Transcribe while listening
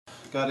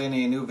Got in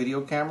a new video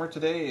camera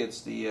today.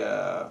 It's the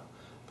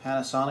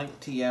Panasonic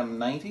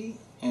TM90,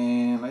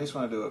 and I just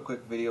want to do a quick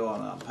video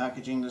on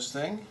packaging this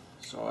thing.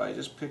 So I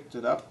just picked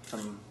it up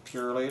from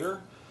Purelator.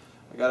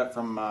 I got it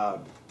from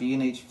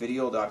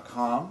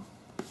bnhvideo.com.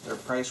 Their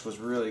price was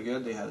really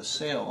good. They had a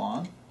sale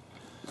on.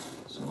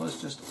 So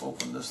let's just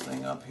open this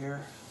thing up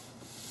here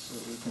so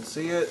that we can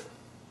see it.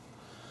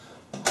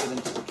 Get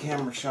into the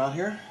camera shot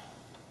here.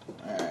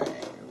 Alright,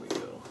 here we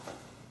go.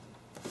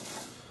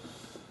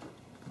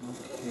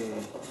 Okay.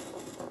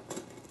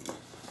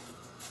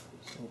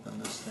 Let's open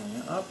this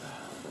thing up.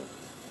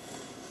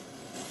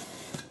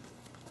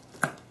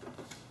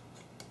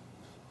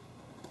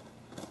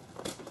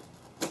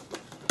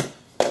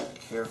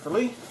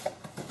 Carefully.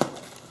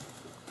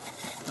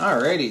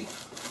 Alrighty.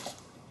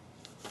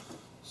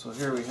 So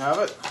here we have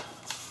it.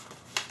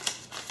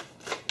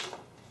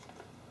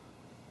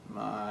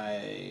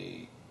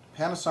 My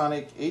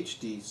Panasonic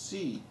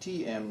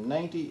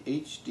HDC-TM90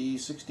 HD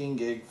 16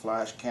 gig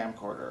flash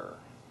camcorder.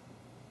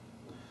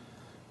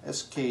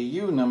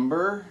 SKU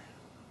number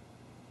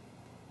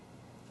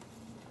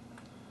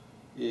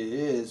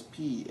is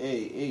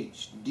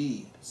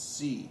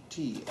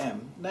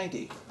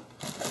PAHDC-TM90.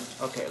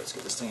 Okay, let's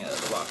get this thing out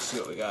of the box, see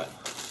what we got.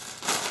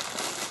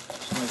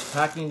 Some nice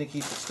packing to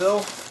keep it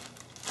still.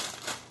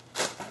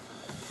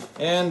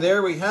 And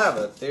there we have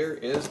it. There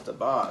is the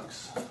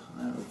box.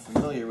 I'm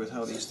familiar with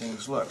how these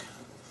things look.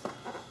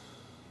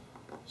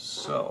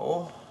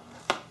 So,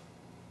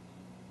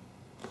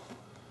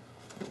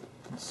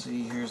 let's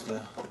see, here's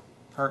the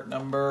part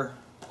number.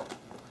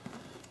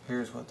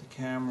 Here's what the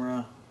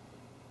camera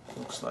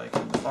looks like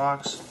in the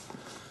box.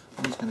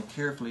 I'm just going to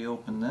carefully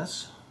open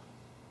this.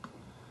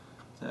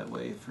 That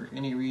way, if for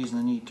any reason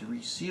I need to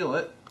reseal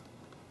it,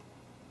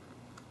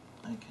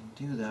 I can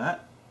do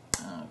that.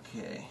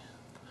 Okay.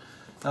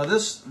 Now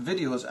this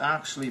video is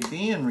actually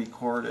being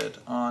recorded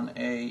on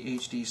a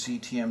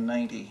HDC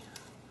TM90.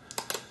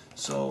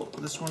 So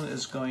this one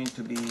is going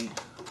to be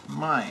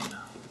mine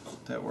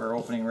that we're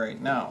opening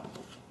right now.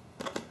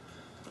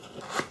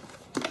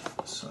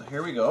 So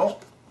here we go.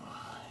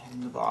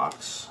 In the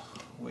box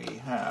we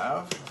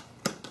have, so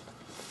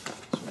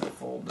I'm going to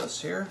fold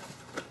this here.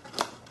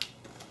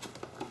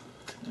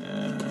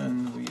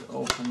 And we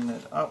open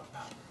it up.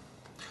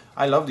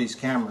 I love these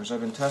cameras.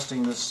 I've been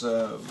testing this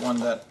one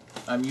that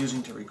I'm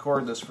using to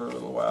record this for a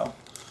little while.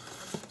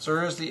 So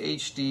here's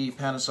the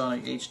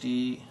Panasonic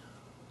HD,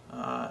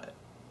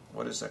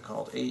 what is that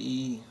called?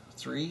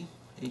 AE3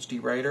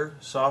 HD writer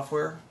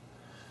software.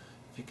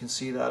 If you can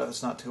see that, if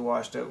it's not too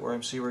washed out, where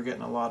I see we're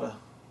getting a lot of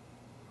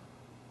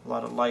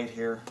light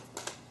here.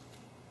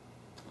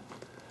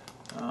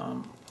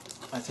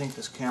 I think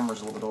this camera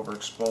is a little bit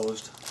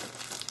overexposed.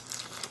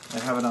 I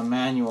have it on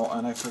manual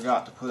and I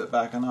forgot to put it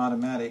back on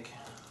automatic.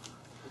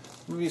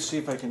 Let me see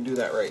if I can do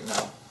that right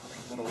now.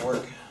 It'll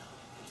work.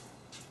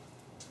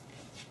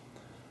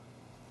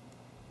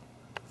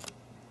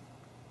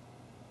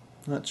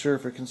 Not sure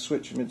if I can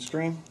switch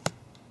midstream.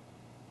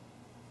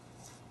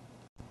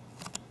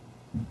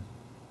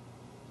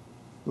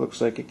 Looks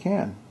like it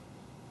can.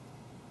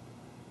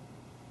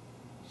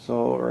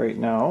 So right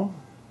now,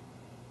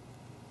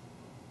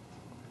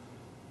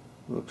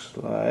 looks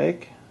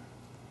like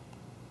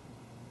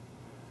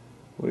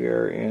we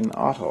are in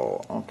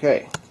auto.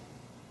 Okay.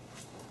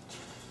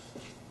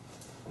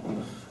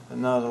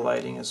 And now the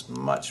lighting is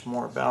much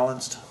more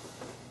balanced.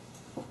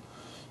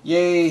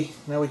 Yay!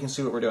 Now we can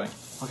see what we're doing.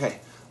 Okay,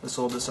 let's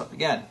hold this up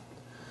again.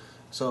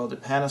 So the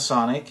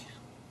Panasonic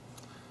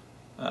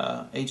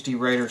HD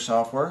writer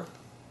software,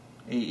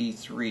 AE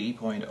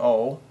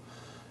 3.0,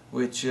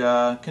 which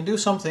can do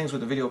some things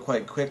with the video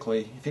quite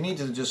quickly. If you need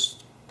to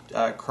just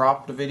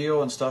crop the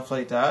video and stuff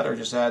like that, or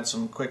just add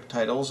some quick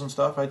titles and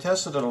stuff, I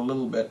tested it a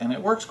little bit and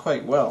it works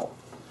quite well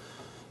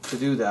to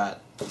do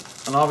that.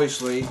 And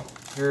obviously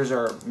here's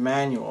our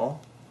manual,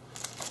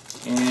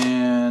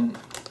 and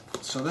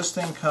so this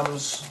thing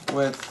comes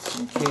with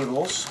some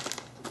cables,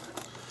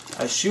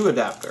 a shoe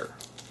adapter.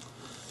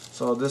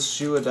 So this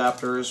shoe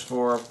adapter is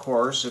for, of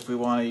course, if we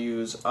want to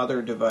use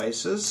other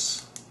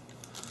devices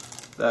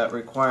that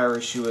require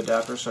a shoe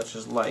adapter, such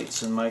as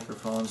lights and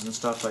microphones and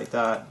stuff like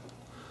that.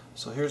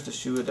 So here's the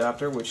shoe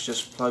adapter, which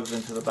just plugs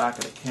into the back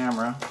of the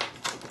camera.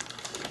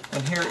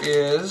 And here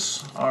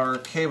is our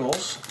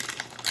cables.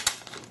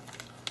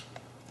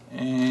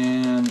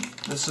 And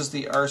this is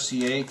the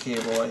RCA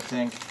cable, I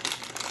think,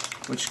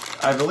 which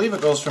I believe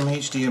it goes from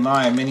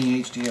HDMI,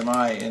 mini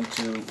HDMI,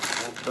 into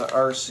the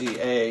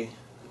RCA.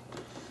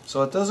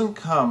 So it doesn't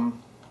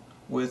come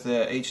with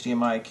a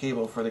HDMI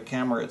cable for the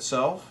camera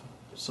itself.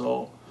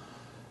 So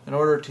in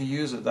order to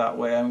use it that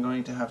way, I'm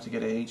going to have to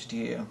get a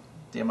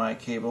HDMI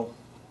cable.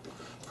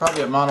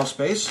 Probably at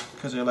Monospace,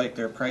 because I like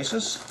their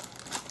prices.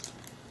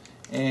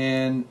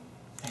 And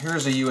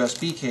here's a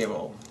USB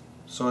cable.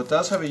 So it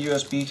does have a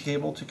USB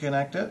cable to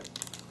connect it.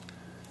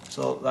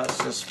 So that's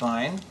just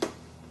fine.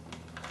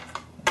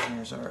 And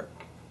here's our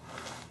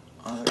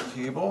other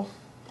cable.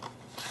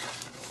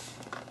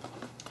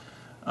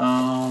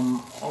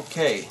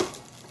 Okay.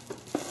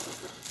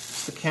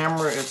 It's the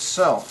camera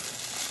itself.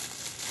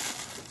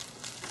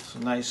 So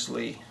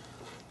nicely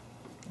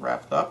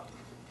wrapped up.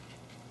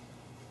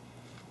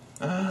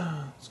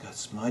 It's got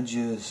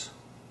smudges.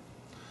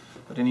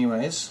 But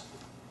anyways,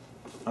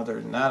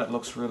 other than that, it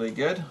looks really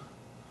good.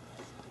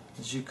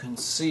 As you can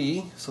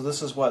see, so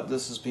this is what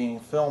this is being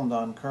filmed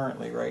on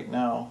currently right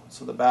now.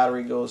 So the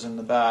battery goes in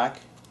the back,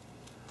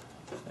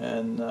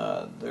 and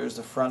there's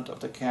the front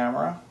of the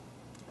camera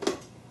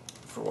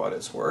for what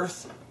it's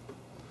worth.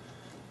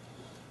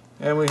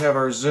 And we have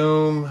our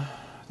zoom.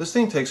 This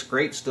thing takes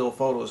great still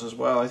photos as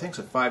well. I think it's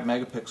at 5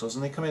 megapixels,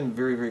 and they come in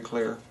very, very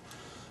clear.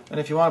 And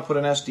if you want to put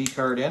an SD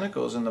card in, it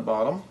goes in the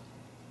bottom.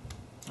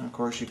 And of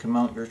course, you can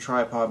mount your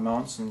tripod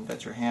mounts and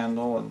get your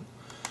handle and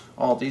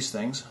all these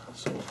things.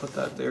 So we'll put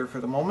that there for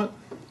the moment.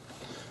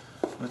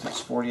 With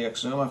its 40x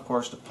zoom, of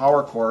course, the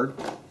power cord,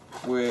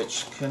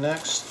 which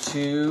connects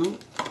to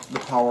the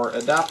power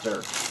adapter.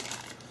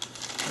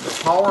 And the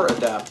power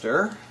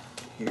adapter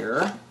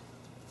here,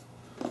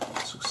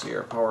 so see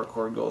our power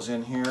cord goes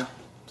in here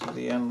to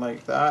the end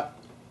like that.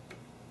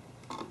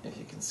 If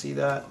you can see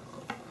that.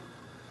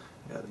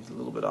 Got a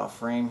little bit off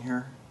frame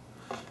here.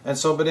 And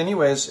so, but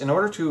anyways, in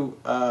order to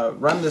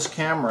run this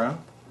camera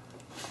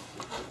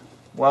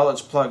while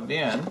it's plugged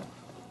in,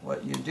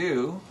 what you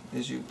do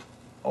is you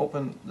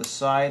open the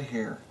side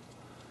here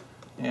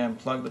and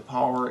plug the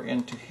power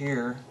into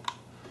here,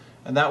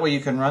 and that way you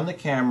can run the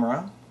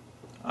camera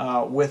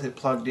with it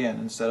plugged in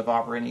instead of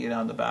operating it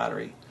on the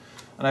battery.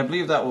 And I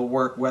believe that will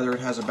work whether it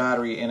has a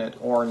battery in it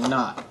or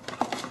not.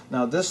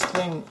 Now this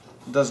thing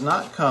does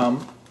not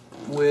come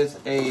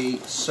with a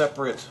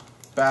separate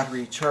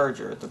battery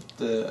charger.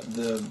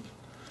 The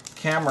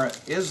camera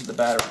is the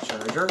battery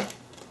charger,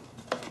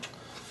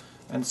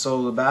 and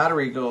so the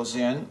battery goes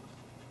in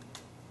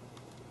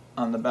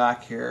on the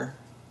back here.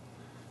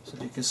 So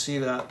you can see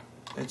that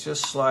it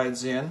just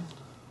slides in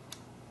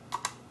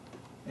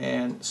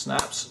and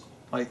snaps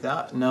like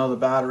that. Now the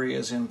battery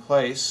is in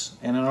place,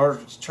 and in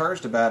order to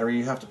charge the battery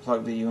you have to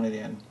plug the unit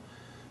in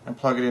and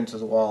plug it into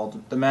the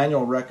wall. The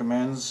manual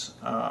recommends,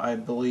 I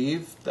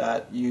believe,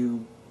 that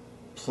you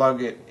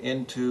plug it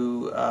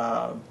into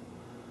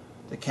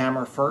the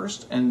camera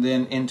first and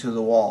then into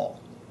the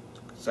wall.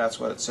 That's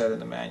what it said in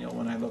the manual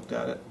when I looked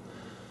at it.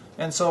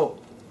 And so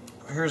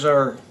here's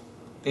our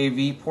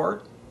AV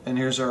port, and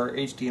here's our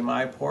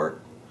HDMI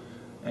port,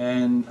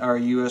 and our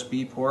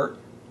USB port,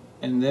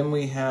 and then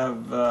we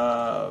have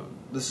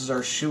this is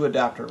our shoe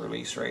adapter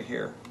release right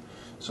here.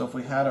 So if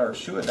we had our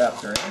shoe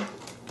adapter in,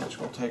 which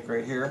we'll take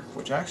right here,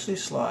 which actually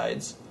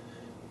slides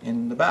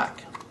in the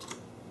back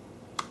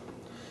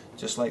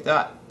just like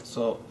that.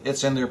 So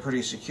it's in there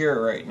pretty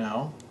secure right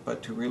now,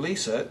 but to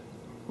release it,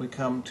 we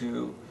come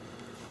to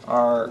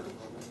our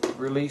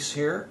release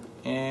here,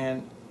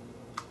 and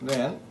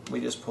then we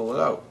just pull it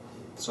out.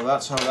 So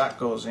that's how that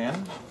goes in.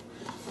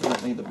 We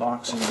don't need the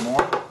box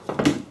anymore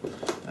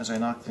as I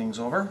knock things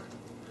over.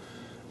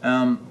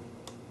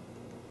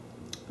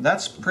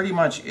 That's pretty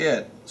much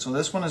it. So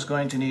this one is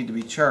going to need to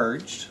be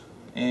charged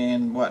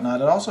and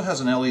whatnot. It also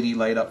has an LED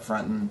light up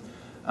front, and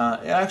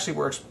it actually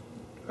works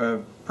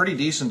pretty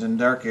decent in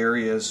dark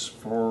areas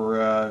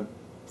for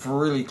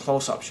really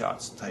close-up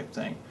shots type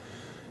thing.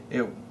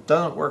 It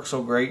doesn't work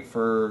so great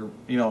for,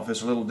 you know, if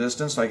it's a little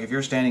distance. Like if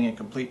you're standing in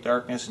complete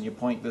darkness and you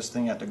point this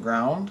thing at the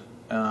ground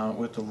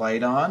with the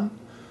light on,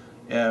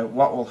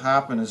 what will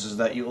happen is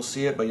that you'll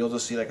see it, but you'll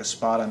just see like a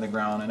spot on the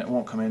ground, and it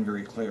won't come in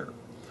very clear.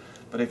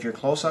 But if you're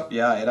close up,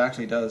 yeah, it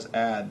actually does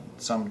add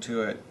some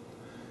to it.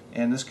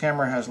 And this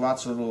camera has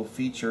lots of little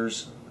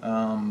features.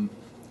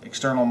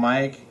 External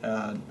mic.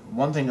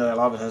 One thing that I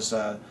love, it has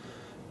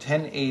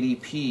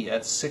 1080p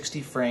at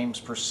 60 frames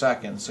per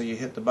second. So you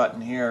hit the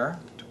button here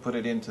to put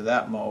it into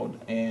that mode,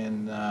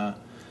 and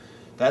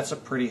that's a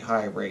pretty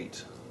high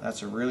rate.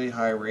 That's a really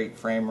high rate,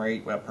 frame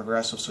rate,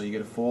 progressive, so you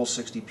get a full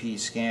 60p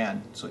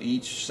scan. So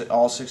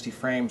all 60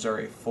 frames are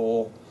a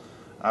full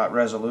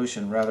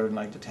resolution, rather than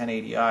like the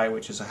 1080i,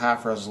 which is a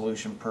half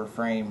resolution per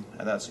frame,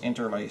 and that's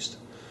interlaced.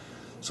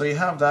 So you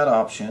have that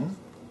option,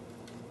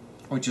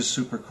 which is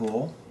super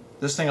cool.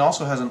 This thing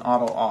also has an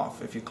auto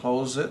off. If you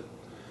close it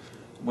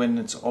when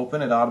it's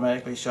open, it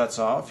automatically shuts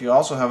off. You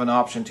also have an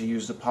option to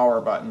use the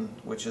power button,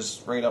 which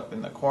is right up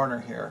in the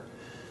corner here.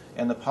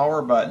 And the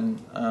power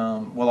button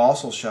will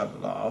also shut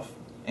it off,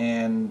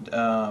 and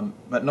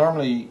but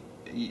normally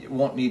it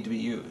won't need to be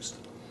used.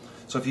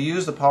 So if you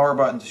use the power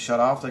button to shut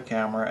off the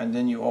camera, and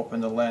then you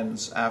open the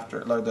lens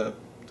after, like the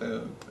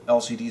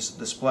LCD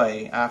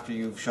display, after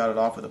you've shut it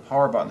off with the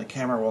power button, the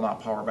camera will not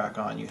power back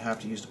on. You have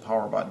to use the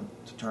power button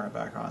to turn it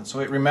back on. So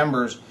it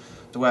remembers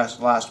the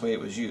last way it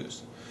was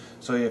used.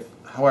 So if,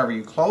 however,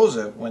 you close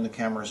it when the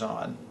camera's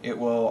on, it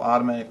will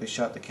automatically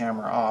shut the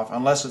camera off,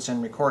 unless it's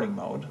in recording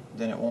mode,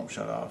 then it won't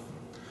shut off.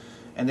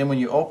 And then when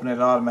you open it,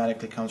 it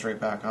automatically comes right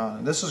back on.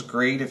 And this is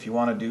great if you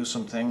want to do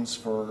some things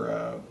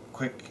for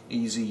quick,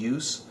 easy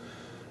use.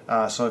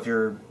 So if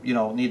you're,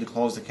 need to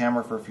close the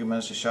camera for a few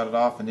minutes to shut it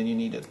off, and then you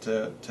need it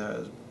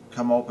to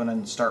come open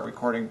and start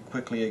recording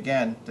quickly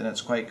again, then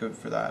it's quite good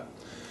for that.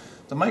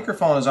 The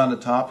microphone is on the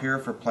top here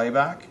for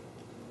playback,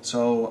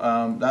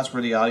 So that's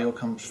where the audio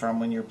comes from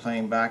when you're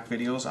playing back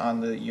videos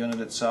on the unit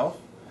itself.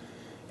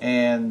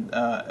 And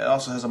it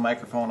also has a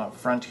microphone up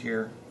front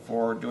here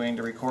for doing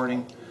the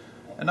recording.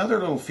 Another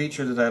little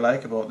feature that I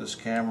like about this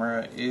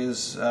camera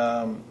is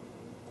the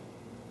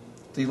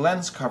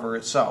lens cover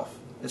itself.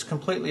 It's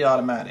completely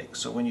automatic,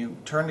 so when you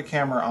turn the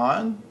camera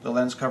on, the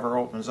lens cover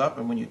opens up,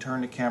 and when you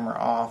turn the camera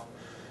off,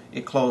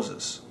 it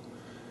closes.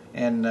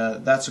 And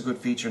that's a good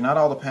feature. Not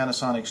all the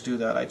Panasonics do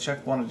that. I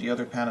checked one of the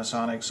other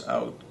Panasonics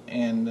out,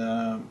 and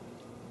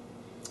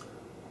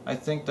I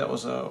think that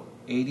was a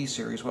 80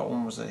 series. What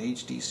one was that?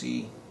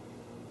 HDC?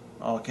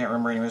 Oh, I can't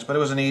remember anyways, but it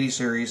was an 80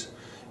 series.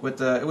 With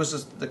it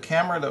was the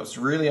camera that was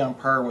really on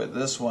par with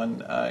this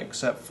one,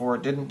 except for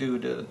it didn't do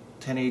the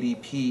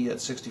 1080p at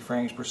 60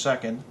 frames per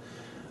second,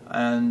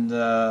 and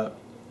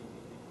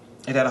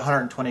it had a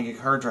 120 gig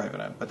hard drive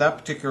in it. But that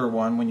particular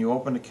one, when you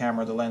open the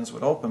camera, the lens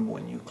would open. But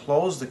when you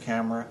close the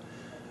camera,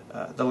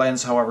 the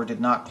lens, however, did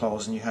not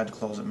close, and you had to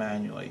close it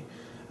manually.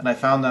 And I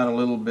found that a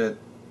little bit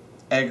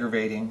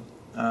aggravating,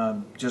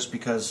 just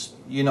because,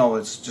 you know,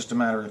 it's just a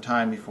matter of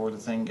time before the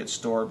thing gets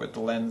stored, but the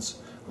lens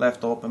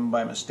left open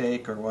by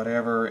mistake or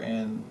whatever,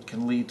 and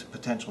can lead to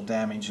potential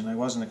damage, and I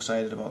wasn't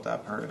excited about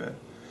that part of it.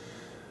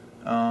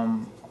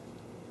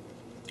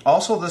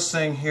 Also, this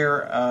thing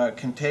here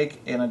can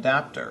take an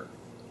adapter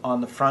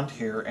on the front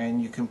here,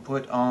 and you can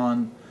put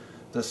on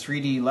the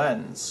 3D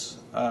lens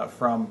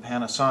from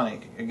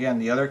Panasonic. Again,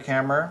 the other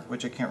camera,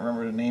 which I can't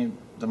remember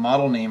the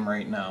model name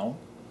right now,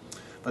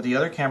 but the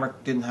other camera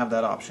didn't have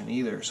that option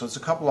either. So it's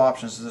a couple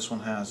options that this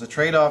one has. The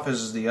trade-off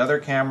is the other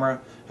camera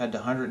had the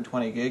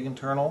 120 gig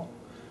internal,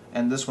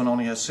 and this one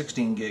only has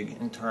 16 gig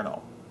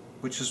internal,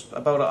 which is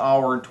about an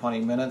hour and 20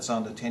 minutes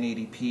on the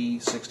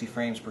 1080p 60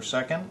 frames per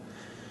second,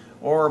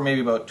 or maybe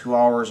about 2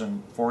 hours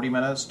and 40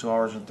 minutes, 2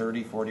 hours and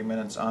 40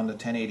 minutes on the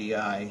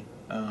 1080i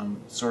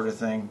sort of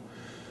thing,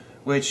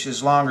 which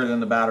is longer than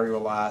the battery will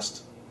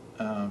last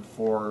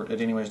for it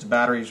anyways.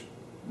 The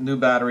new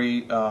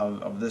battery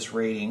of this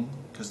rating,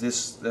 because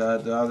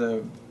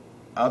the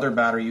other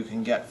battery you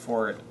can get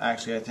for it,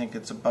 actually I think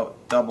it's about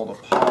double the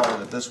power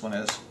that this one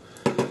is.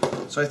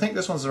 So I think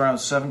this one's around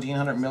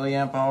 1700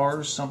 milliamp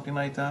hours, something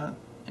like that.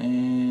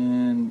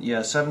 And yeah,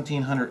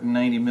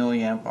 1790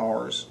 milliamp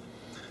hours.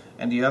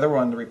 And the other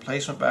one, the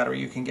replacement battery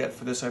you can get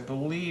for this, I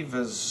believe,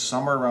 is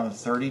somewhere around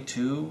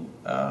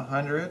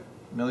 3200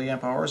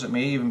 milliamp hours. It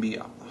may even be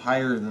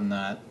higher than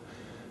that,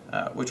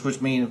 which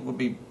would mean it would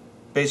be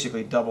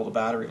basically double the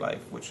battery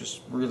life, which is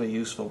really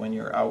useful when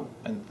you're out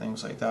and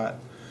things like that.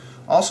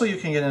 Also, you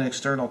can get an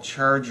external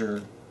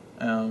charger,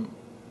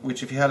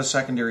 which if you had a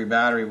secondary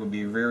battery would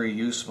be very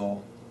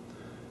useful.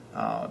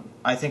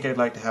 I think I'd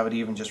like to have it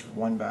even just for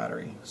one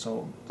battery.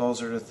 So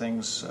those are the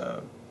things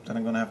that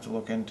I'm going to have to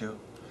look into.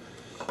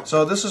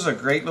 So this is a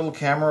great little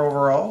camera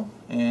overall,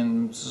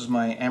 and this is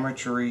my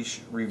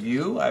amateurish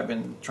review. I've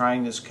been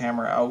trying this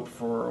camera out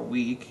for a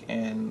week,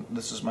 and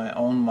this is my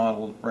own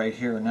model right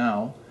here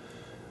now.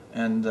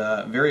 And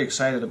very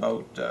excited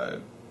about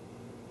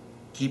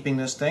keeping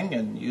this thing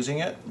and using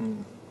it.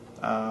 And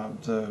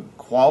the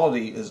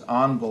quality is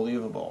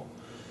unbelievable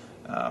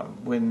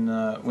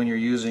when you're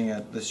using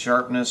it. The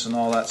sharpness and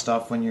all that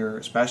stuff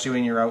especially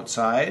when you're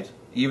outside,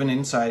 even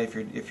inside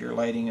if your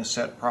lighting is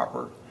set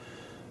proper,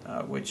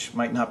 which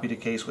might not be the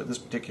case with this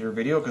particular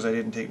video because I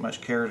didn't take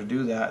much care to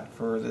do that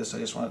for this. I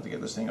just wanted to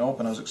get this thing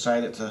open. I was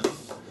excited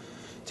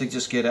to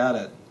just get at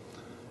it.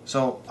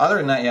 So other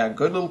than that, yeah,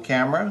 good little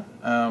camera.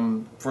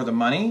 For the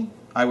money,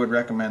 I would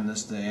recommend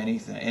this to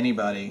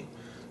anybody.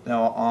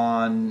 Now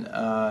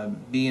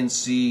on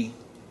B&C,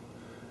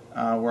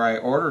 where I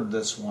ordered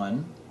this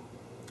one,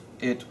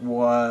 it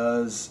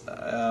was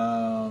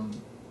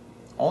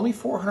only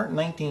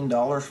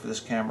 $419 for this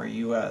camera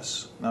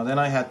US. Now then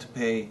I had to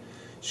pay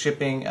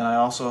shipping, and I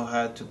also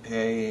had to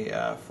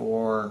pay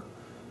for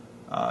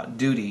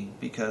duty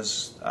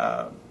because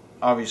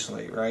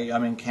obviously, right,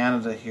 I'm in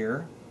Canada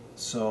here,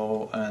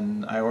 so,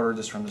 and I ordered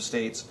this from the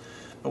States.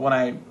 But when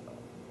I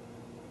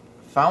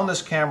found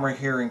this camera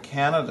here in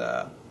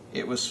Canada,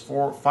 it was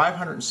for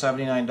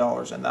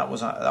 $579, and that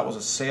was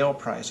a sale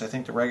price. I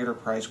think the regular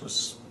price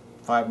was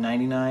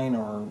 $599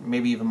 or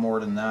maybe even more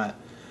than that.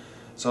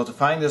 So to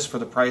find this for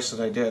the price that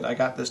I did, I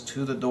got this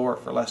to the door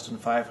for less than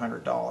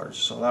 $500.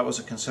 So that was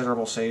a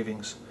considerable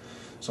savings.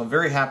 So I'm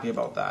very happy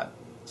about that.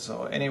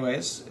 So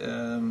anyways,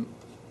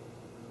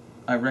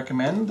 I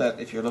recommend that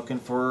if you're looking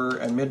for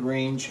a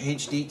mid-range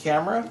HD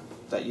camera,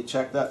 that you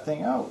check that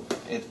thing out.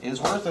 It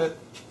is worth it.